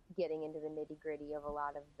getting into the nitty-gritty of a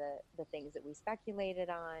lot of the things that we speculated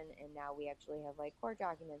on, and now we actually have like court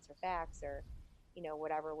documents or facts or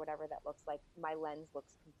whatever that looks like. My lens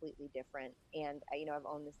looks completely different, and I've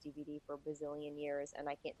owned this DVD for a bazillion years, and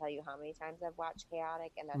I can't tell you how many times I've watched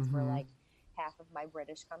Chaotic, and that's where like half of my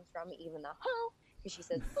British comes from, even the because she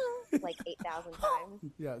says like 8,000 times.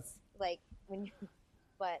 Yes. Like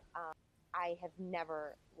but I have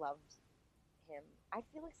never loved him. I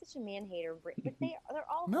feel like such a man hater, but they're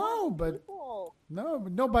all people. No,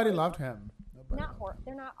 nobody loved him.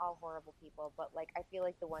 They're not all horrible people, but like I feel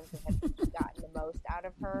like the ones that have gotten the most out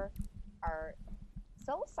of her are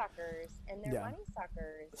soul suckers and they're money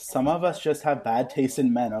suckers. Some of us just have bad taste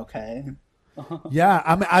in men, okay? Yeah,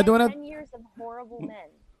 I mean, I don't want 10 years of horrible men.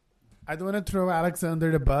 I don't want to throw Alex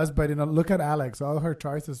under the bus, but look at Alex. All her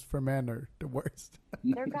choices for men are the worst.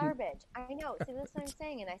 They're garbage. I know. See, that's what I'm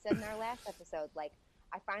saying. And I said in our last episode, like,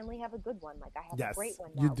 I finally have a good one. Like, I have a great one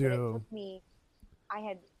now. You do. But it took me. I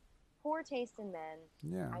had poor taste in men.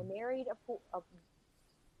 Yeah. I married a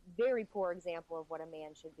very poor example of what a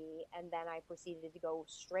man should be. And then I proceeded to go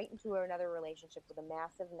straight into another relationship with a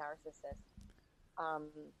massive narcissist,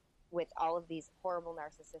 with all of these horrible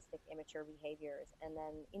narcissistic, immature behaviors. And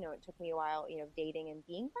then, it took me a while, dating and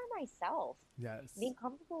being by myself. Yes. Being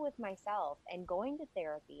comfortable with myself and going to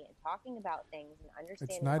therapy and talking about things and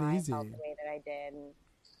understanding It's not why easy. I felt the way that I did and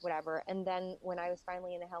whatever. And then when I was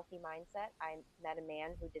finally in a healthy mindset, I met a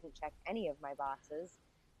man who didn't check any of my boxes,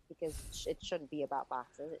 because it shouldn't be about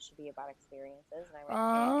boxes. It should be about experiences. And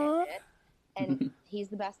I went, and he's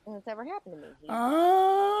the best thing that's ever happened to me. He's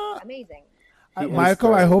amazing.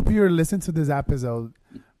 Michael, I hope you're listening to this episode,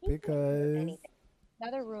 because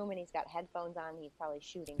another room, and he's got headphones on. He's probably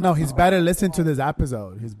shooting. No, he's better listen to this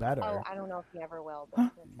episode. He's better. Oh, I don't know if he ever will, but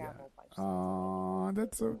he'll travel. Oh,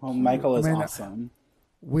 that's so Well, Michael is awesome.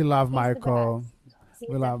 We love He's Michael.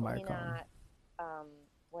 We love definitely Michael. Not,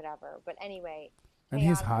 whatever. But anyway. And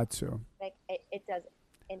he's hot too. Like it does,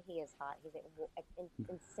 and he is hot. He's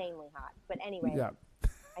insanely hot. But anyway, Yeah.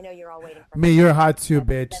 I know you're all waiting for Me, you're hot too,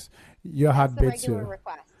 bitch. You're hot, the bitch regular too.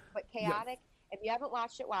 request. But Chaotic, if you haven't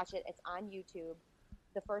watched it, watch it. It's on YouTube.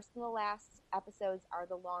 The first and the last episodes are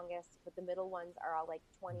the longest, but the middle ones are all like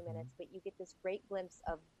 20 minutes. But you get this great glimpse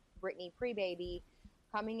of Britney pre-baby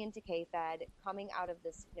coming into K-Fed, coming out of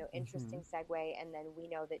this interesting segue, and then we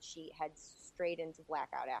know that she heads straight into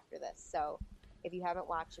Blackout after this. So if you haven't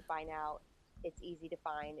watched it by now, it's easy to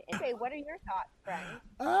find. Anyway, what are your thoughts, friend?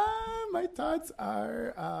 My thoughts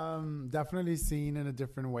are definitely seen in a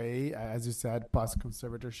different way, as you said,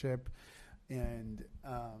 post-conservatorship, and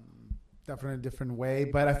definitely a different way.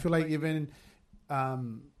 But I feel like even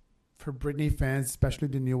for Britney fans, especially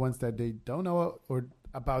the new ones that they don't know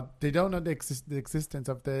they don't know the existence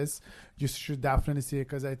of this, you should definitely see it,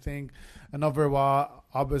 because I think, and overall,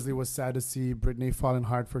 obviously was sad to see Britney falling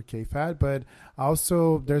hard for K-Fed, but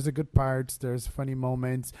also there's a good parts, there's funny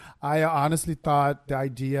moments. I honestly thought the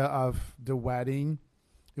idea of the wedding,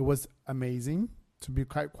 it was amazing, to be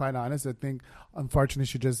quite honest. I think, unfortunately,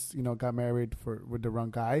 she just, got married with the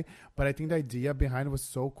wrong guy, but I think the idea behind it was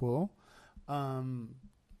so cool.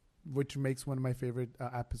 Which makes one of my favorite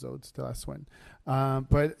episodes, the last one.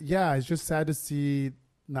 But yeah, it's just sad to see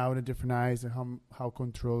now in a different eyes, and how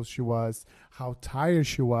controlled she was, how tired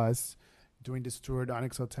she was doing this tour at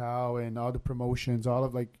Onyx Hotel and all the promotions,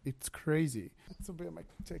 it's crazy. That's a bit of my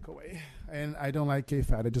takeaway. And I don't like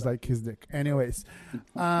K-Fed, I just like his dick. Anyways.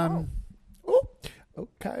 Okay.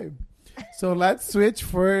 So let's switch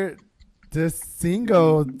for the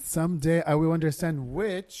single, Someday I Will Understand,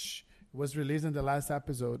 which was released in the last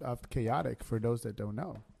episode of Chaotic, for those that don't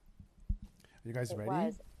know. Are you guys ready? It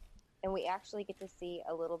was. And we actually get to see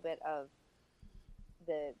a little bit of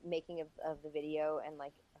the making of the video, and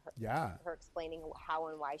her explaining how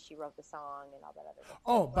and why she wrote the song and all that other stuff.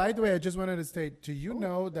 Oh, by the way, I just wanted to state, do you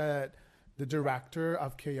know that the director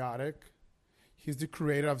of Chaotic, he's the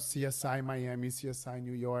creator of CSI Miami, CSI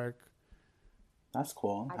New York? That's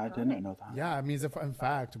cool. Iconic. I didn't know that. Yeah, I mean, it's a fun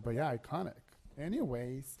fact, but yeah, iconic.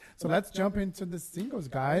 Anyways, so let's jump into the singles,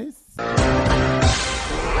 guys.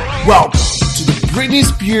 Welcome to the Britney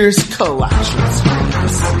Spears Collections.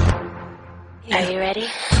 Are you ready?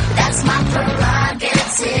 That's my prerogative.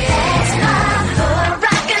 That's my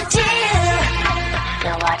prerogative.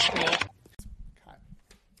 Now watch me.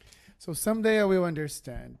 So Someday I Will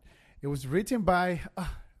Understand. It was written by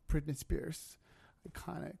Britney Spears.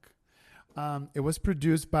 Iconic. It was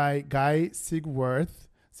produced by Guy Sigworth.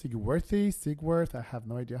 I have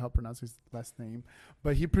no idea how to pronounce his last name.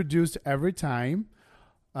 But he produced Every Time,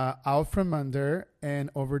 Out From Under, and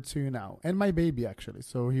Over To You Now. And My Baby, actually.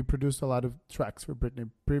 So he produced a lot of tracks for Britney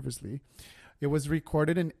previously. It was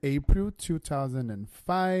recorded in April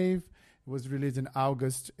 2005. It was released in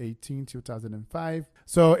August 18, 2005.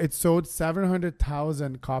 So it sold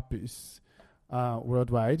 700,000 copies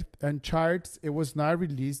worldwide. And charts, it was not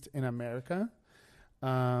released in America.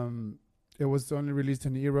 It was only released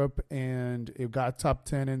in Europe, and it got top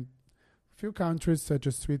 10 in a few countries such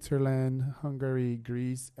as Switzerland, Hungary,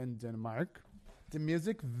 Greece, and Denmark. The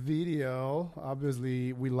music video,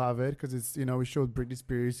 obviously, we love it because it's, we showed Britney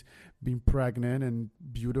Spears being pregnant and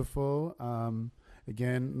beautiful.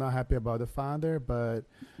 Again, not happy about the father, but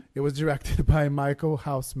it was directed by Michael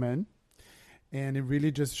Houseman, and it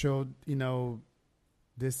really just showed,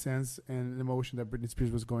 this sense and emotion that Britney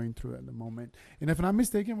Spears was going through at the moment. And if I'm not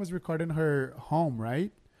mistaken, it was recorded in her home,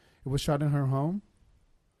 right? It was shot in her home.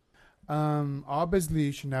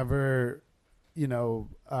 Obviously, she never,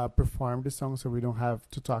 performed the song, so we don't have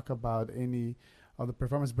to talk about any of the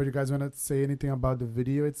performance. But you guys want to say anything about the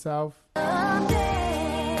video itself?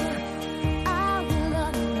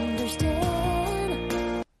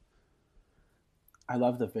 I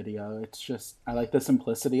love the video. It's just, I like the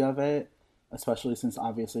simplicity of it, especially since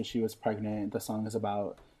obviously she was pregnant. The song is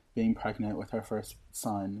about being pregnant with her first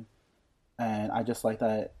son. And I just like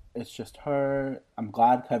that it's just her. I'm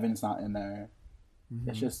glad Kevin's not in there.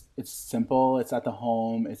 It's simple. It's at the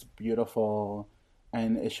home. It's beautiful.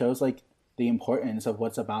 And it shows like the importance of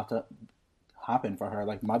what's about to happen for her,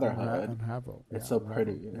 like motherhood. It's so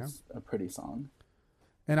pretty. It's a pretty song.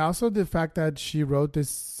 And also the fact that she wrote this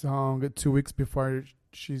song 2 weeks before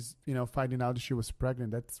she's, finding out she was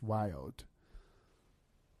pregnant. That's wild.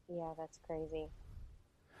 Yeah, that's crazy.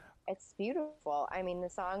 It's beautiful. I mean, the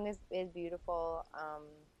song is beautiful.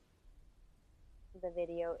 The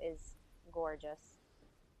video is gorgeous.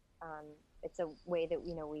 It's a way that,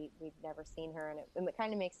 we've never seen her. And it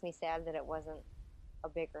kind of makes me sad that it wasn't a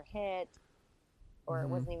bigger hit, or it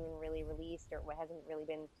wasn't even really released, or it hasn't really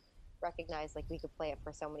been recognized. Like, we could play it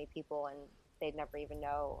for so many people and they'd never even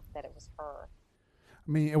know that it was her.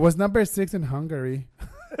 I mean, it was number 6 in Hungary.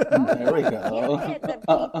 There we go. You get the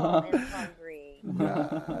people in Hungary.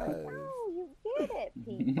 Oh, you get it,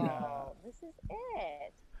 people. This is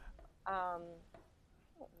it. I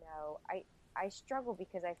don't know. I struggle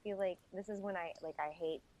because I feel like this is when I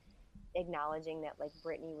hate acknowledging that like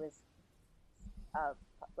Britney was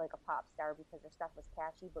like a pop star because her stuff was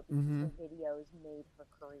catchy, but because her videos made her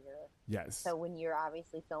career. Yes. So when you're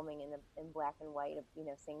obviously filming in black and white,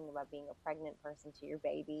 singing about being a pregnant person to your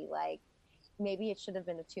baby, like maybe it should have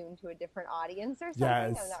been attuned to a different audience or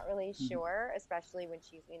something. Yes. I'm not really sure, especially when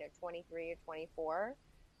she's 23 or 24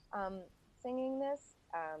 singing this.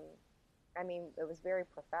 I mean, it was very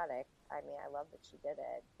prophetic. I mean, I love that she did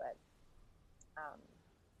it, but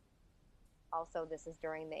also this is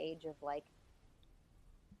during the age of like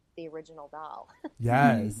the original doll.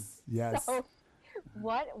 Yes. Yes. So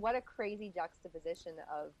what a crazy juxtaposition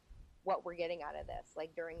of what we're getting out of this.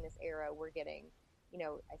 Like during this era, we're getting,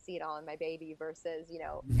 I see it all in my baby versus,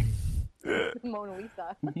 Mona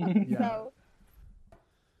Lisa. Yeah. So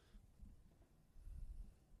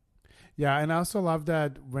yeah, and I also love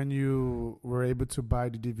that when you were able to buy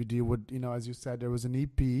the DVD with, as you said, there was an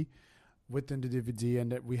EP within the DVD,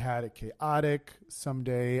 and that we had a Chaotic,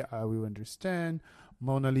 Someday, We Will Understand,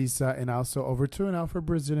 Mona Lisa, and also Over Two Now for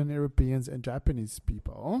Brazilian, Europeans, and Japanese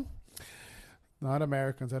people. Not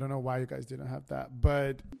Americans. I don't know why you guys didn't have that,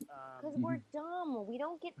 but because we're dumb. We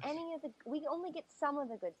don't get any of we only get some of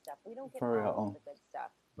the good stuff. We don't get For all real. of the good stuff.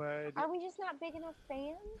 but Are we just not big enough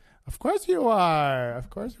fans? of course you are. Of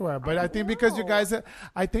course you are. But I think because you guys,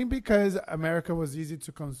 I think because America was easy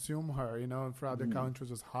to consume her, and for other countries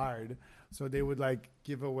was hard. So they would like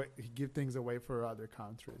give things away for other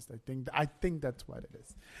countries. I think that's what it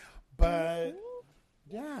is. But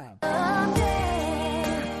yeah.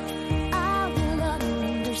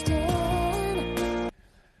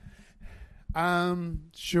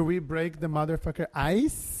 Should we break the motherfucker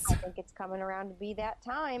ice? I think it's coming around to be that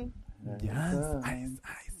time. Yes,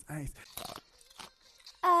 ice.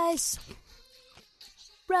 Ice.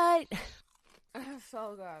 Right.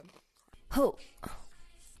 So good. Oh,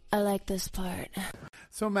 I like this part.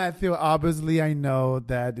 So Matthew, obviously I know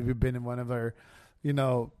that you've been one of our,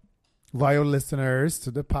 loyal listeners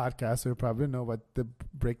to the podcast, so you probably know what the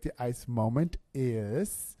break the ice moment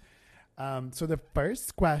is. So the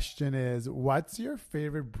first question is, what's your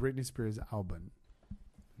favorite Britney Spears album?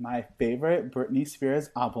 My favorite Britney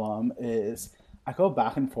Spears album is, I go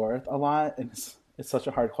back and forth a lot, and it's such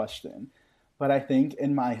a hard question. But I think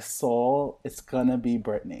in my soul, it's gonna be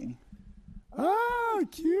Britney. Oh,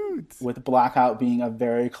 cute. With Blackout being a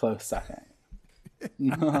very close second.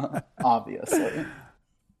 Obviously.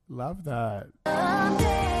 Love that.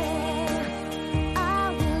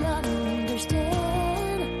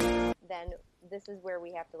 Then this is where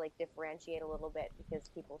we have to like differentiate a little bit because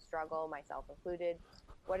people struggle, myself included.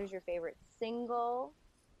 What is your favorite single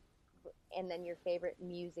and then your favorite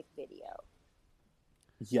music video?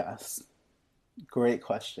 Yes. Great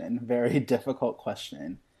question. Very difficult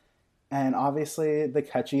question. And obviously the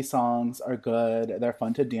catchy songs are good. They're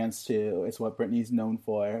fun to dance to. It's what Britney's known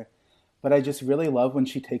for. But I just really love when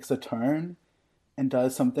she takes a turn and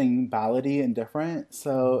does something ballady and different.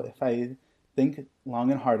 So if I think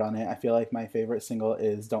long and hard on it, I feel like my favorite single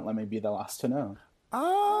is Don't Let Me Be the Last to Know.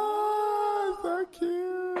 Oh, so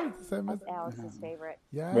cute. That's Alex's favorite.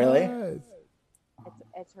 Yes. Really?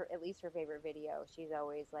 It's her, at least her favorite video. She's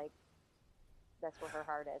always like, that's where her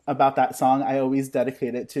heart is. About that song, I always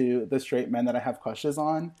dedicate it to the straight men that I have crushes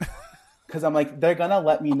on. Because I'm like, they're going to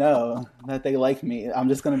let me know that they like me. I'm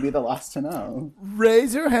just going to be the last to know.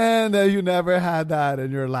 Raise your hand that you never had that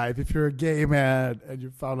in your life. If you're a gay man and you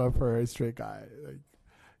found out for a straight guy. Like,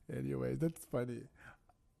 anyway, that's funny.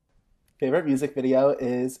 Favorite music video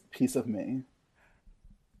is Piece of Me.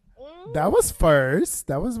 That was first.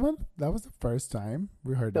 That was the first time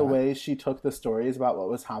we heard The that. way she took the stories about what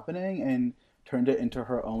was happening and turned it into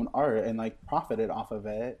her own art and like profited off of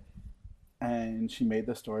it. And she made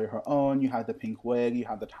the story her own. You had the pink wig, you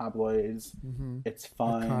had the tabloids. It's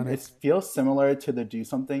fun. Iconic. It feels similar to the Do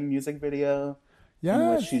Something music video. In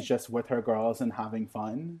which Yes. she's just with her girls and having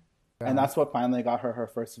fun. And that's what finally got her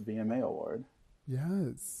first VMA award.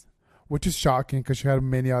 Yes. Which is shocking because she had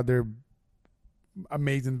many other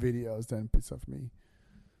amazing videos than Piece of Me.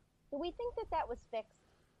 Do we think that was fixed?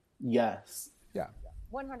 Yes. Yeah.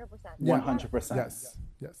 100%. 100%. Yes.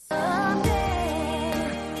 Yes. Someday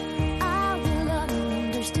I will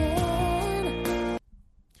understand.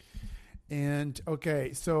 And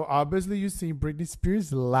okay, so obviously you've seen Britney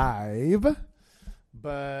Spears live,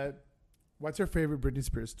 but what's your favorite Britney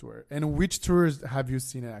Spears tour? And which tours have you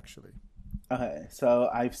seen actually? Okay, so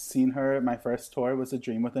I've seen her. My first tour was a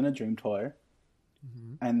Dream Within a Dream tour.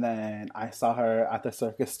 And then I saw her at the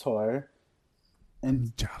Circus tour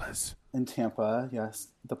I'm jealous. in Tampa. Yes,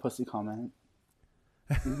 the pussy comment.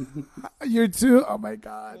 You too? Oh my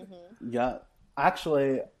God. Yeah.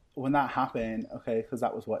 Actually, when that happened, okay, because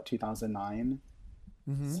that was what, 2009?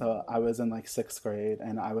 So I was in like 6th grade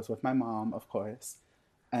and I was with my mom, of course.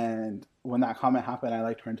 And when that comment happened, I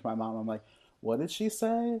like turned to my mom. I'm like, what did she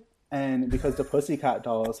say? And because the Pussycat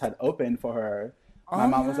Dolls had opened for her, my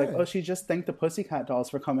mom was like, oh, she just thanked the Pussycat Dolls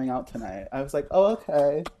for coming out tonight. I was like, oh,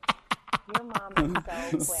 okay. Your mom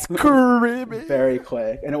is so quick. Creepy. Very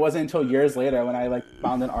quick. And it wasn't until years later when I like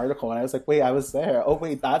found an article and I was like, wait, I was there. Oh,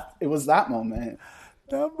 wait, it was that moment.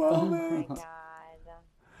 That Oh moment. my God.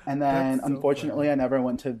 And then, That's so unfortunately, I never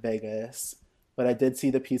went to Vegas, but I did see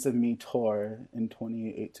the Piece of Me tour in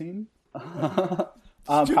 2018.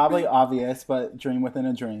 Probably obvious, but Dream Within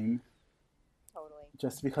a Dream. Totally.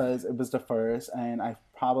 Just because it was the first, and I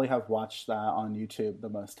probably have watched that on YouTube the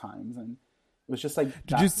most times, and it was just like.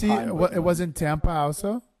 Did that you see time with it was in Tampa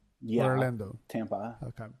also? Yeah, Or Orlando? Tampa.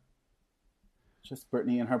 Okay. Just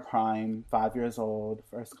Britney in her prime, 5 years old,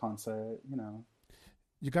 first concert. You know.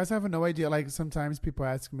 You guys have no idea. Like sometimes people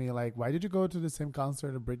ask me, like, why did you go to the same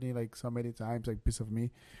concert of Britney like so many times, like Piece of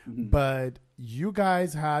Me? But you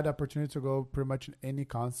guys had opportunity to go pretty much in any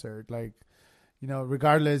concert, like, you know,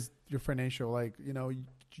 regardless your financial, like, you know,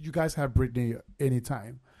 you guys have Britney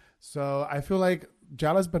anytime. So I feel like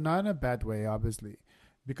jealous, but not in a bad way, obviously.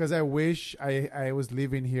 Because I wish I was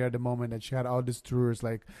living here at the moment that she had all these tours.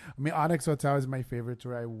 Like, I mean, Onyx Hotel is my favorite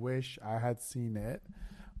tour. I wish I had seen it.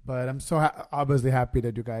 But I'm so obviously happy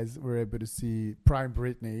that you guys were able to see Prime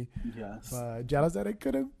Britney. Yes. But jealous that I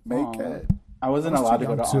couldn't make it. I wasn't I was allowed too to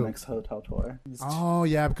go to young, too. Onyx Hotel tour. Oh,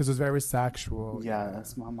 yeah, because it was very sexual.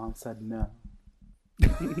 Yes, my mom said no. My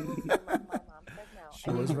mom said no. She I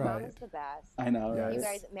mean, was your mom right. is the best. I know, Yes. right? You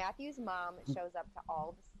guys, Matthew's mom shows up to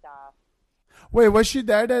all the stuff. Wait, was she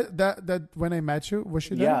there that when I met you? Was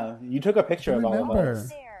she there? Yeah, you took a picture of all of remember. us.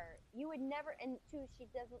 There, you would never, and too, she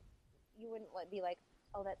doesn't. You wouldn't be like,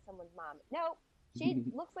 oh, that's someone's mom. No, she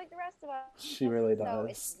looks like the rest of us. She really So does.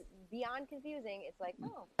 it's beyond confusing. It's like,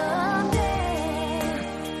 oh, Someday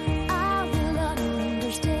I will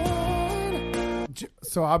understand.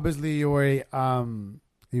 So obviously you were a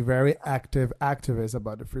very active activist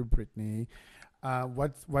about the Free Britney.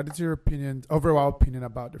 What is your overall opinion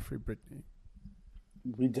about the Free Britney?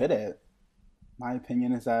 We did it. My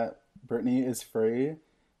opinion is that Britney is free,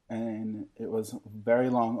 and it was very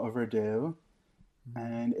long overdue.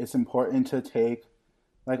 And it's important to take,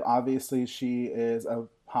 like, obviously she is a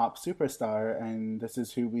pop superstar, and this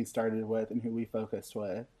is who we started with and who we focused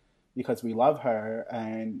with because we love her,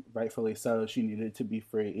 and rightfully so. She needed to be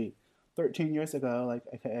free 13 years ago, like,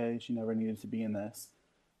 aka she never needed to be in this.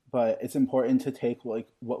 But it's important to take like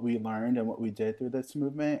what we learned and what we did through this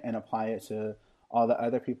movement and apply it to all the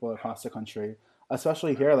other people across the country,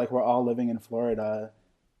 especially here. Like, we're all living in Florida.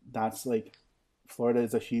 That's like, Florida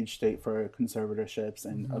is a huge state for conservatorships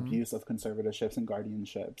and abuse of conservatorships and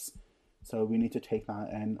guardianships. So we need to take that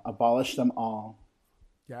and abolish them all.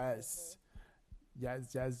 Yes.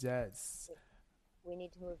 Yes. we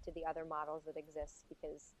need to move to the other models that exist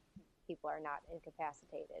because people are not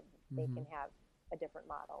incapacitated. They can have a different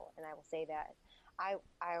model, and I will say that.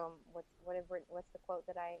 What's the quote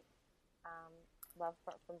that I love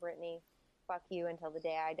from Britney? Fuck you until the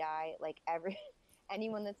day I die. Like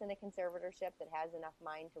anyone that's in a conservatorship that has enough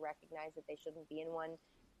mind to recognize that they shouldn't be in one,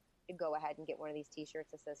 go ahead and get one of these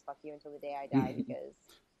T-shirts that says "Fuck you until the day I die" because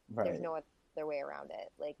there's no other way around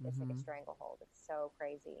it. Like it's like a stranglehold. It's so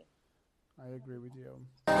crazy. I agree with you.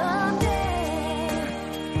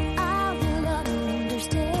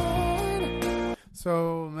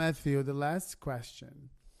 So, Matthew, the last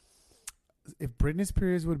question. If Britney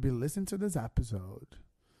Spears would be listening to this episode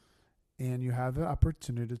and you have the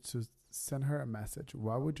opportunity to send her a message,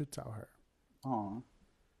 what would you tell her? Oh,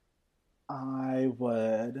 I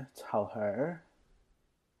would tell her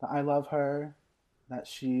that I love her, that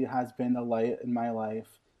she has been the light in my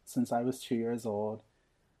life since I was 2 years old,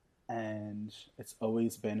 and it's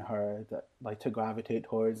always been her that like to gravitate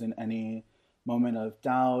towards in any moment of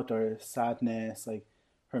doubt or sadness. Like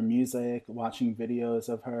her music, watching videos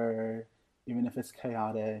of her, even if it's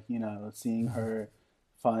chaotic, you know, seeing her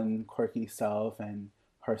fun, quirky self and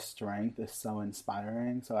her strength is so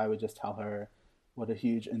inspiring. So I would just tell her what a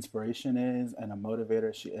huge inspiration is and a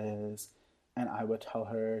motivator she is. And I would tell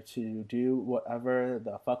her to do whatever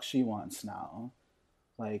the fuck she wants now.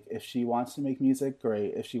 Like, if she wants to make music,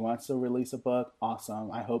 great. If she wants to release a book,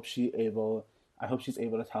 awesome. I hope she's able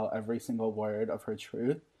to tell every single word of her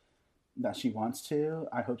truth that she wants to.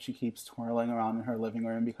 I hope she keeps twirling around in her living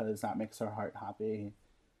room because that makes her heart happy.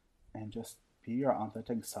 And just be your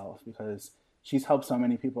authentic self, because she's helped so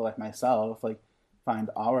many people like myself, like,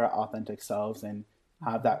 find our authentic selves and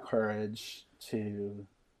have that courage to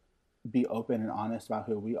be open and honest about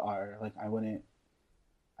who we are. Like,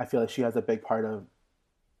 I feel like she has a big part of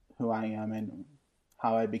who I am and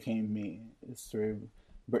how I became me is through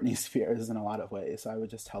Britney Spears in a lot of ways. So I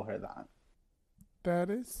would just tell her that.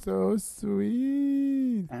 That is so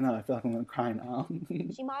sweet. I know, I feel like I'm going to cry now.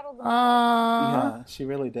 She modeled the Yeah, she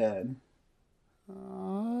really did.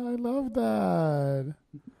 I love that. And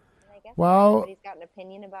I guess Well- if everybody's got an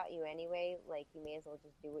opinion about you anyway, like, you may as well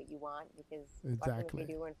just do what you want, because fuck them Exactly. if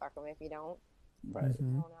you do and fuck them if you don't. Right. I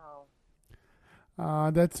don't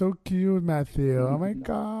know. That's so cute, Matthew. Oh my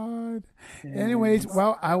God. Anyways,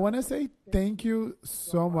 well, I want to say thank you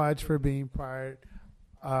so much for being part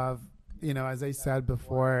of, you know, as I said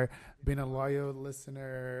before, being a loyal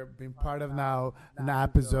listener, being part of now an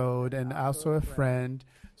episode, and also a friend.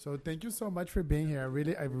 So thank you so much for being here. I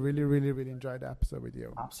really enjoyed the episode with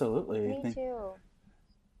you. Absolutely. Me too.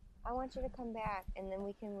 I want you to come back, and then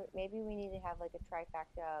maybe we need to have like a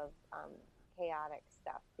trifecta of chaotic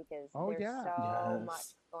stuff, because there's so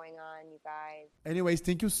much going on, you guys. Anyways,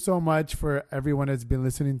 thank you so much for everyone that's been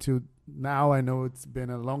listening to now. I know it's been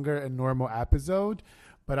a longer and normal episode,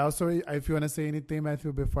 but also if you want to say anything,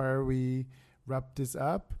 Matthew, before we wrap this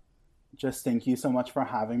up. Just thank you so much for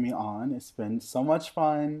having me on. It's been so much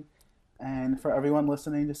fun. And for everyone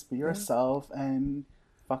listening, just be yourself and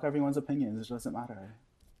fuck everyone's opinions. It doesn't matter.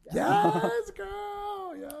 Yes,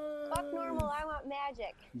 girl. Yes. Fuck normal, I want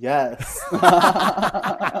magic. Yes.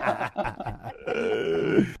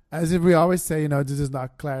 As if we always say, you know, this is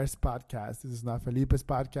not Claire's podcast. This is not Felipe's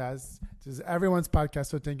podcast. This is everyone's podcast.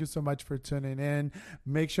 So thank you so much for tuning in.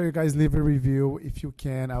 Make sure you guys leave a review if you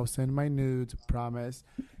can. I'll send my nudes, promise.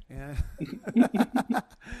 And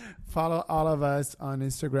follow all of us on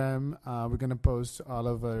Instagram. We're going to post all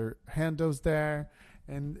of our handles there.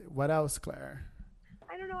 And what else, Claire?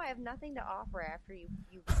 I don't know. I have nothing to offer after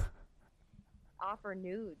you offer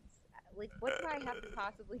nudes. Like, what do I have to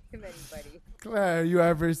possibly give anybody? Claire, you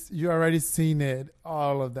already seen it,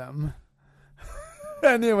 all of them.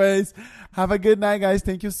 Anyways, have a good night, guys.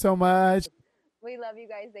 Thank you so much. We love you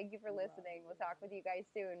guys. Thank you for listening. We'll talk with you guys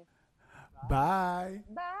soon. Bye.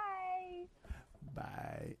 Bye.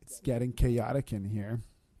 Bye. It's getting chaotic in here.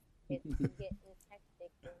 It's getting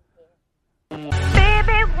hectic in here.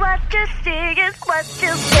 Baby, what you see is what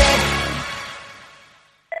you get.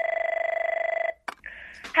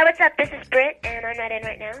 Hi, what's up? This is Britt, and I'm not in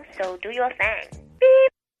right now, so do your thing.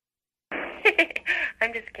 Beep.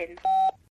 I'm just kidding.